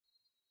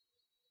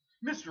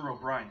Mr.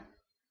 O'Brien,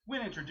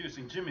 when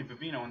introducing Jimmy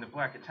Vivino and the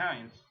Black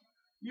Italians,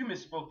 you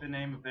misspoke the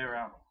name of their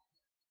album.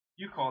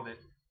 You called it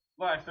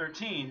Live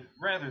 13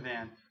 rather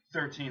than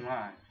 13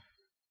 Live.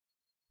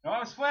 Now, I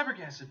was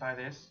flabbergasted by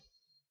this,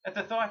 at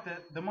the thought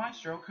that the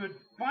Maestro could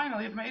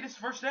finally have made his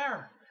first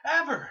error,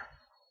 ever.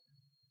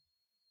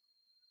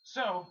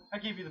 So, I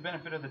gave you the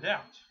benefit of the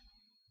doubt.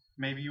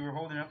 Maybe you were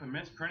holding up a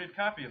misprinted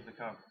copy of the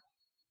cover.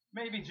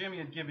 Maybe Jimmy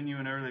had given you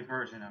an early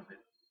version of it.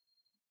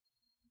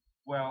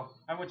 Well,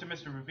 I went to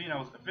Mr.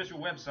 Vivino's official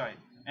website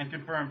and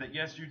confirmed that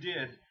yes, you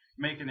did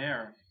make an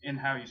error in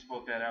how you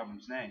spoke that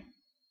album's name.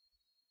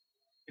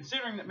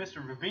 Considering that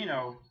Mr.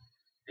 Vivino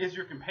is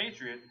your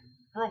compatriot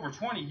for over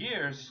 20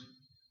 years,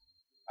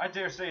 I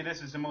dare say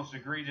this is the most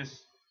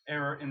egregious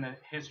error in the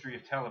history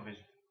of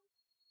television.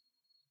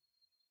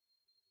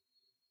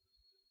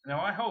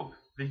 Now, I hope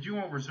that you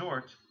won't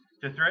resort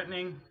to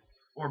threatening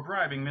or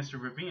bribing Mr.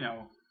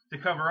 Vivino to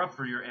cover up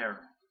for your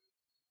error.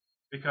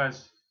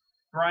 Because,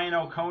 Brien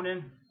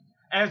O'Conan,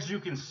 as you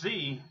can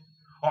see,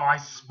 I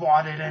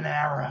spotted an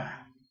error.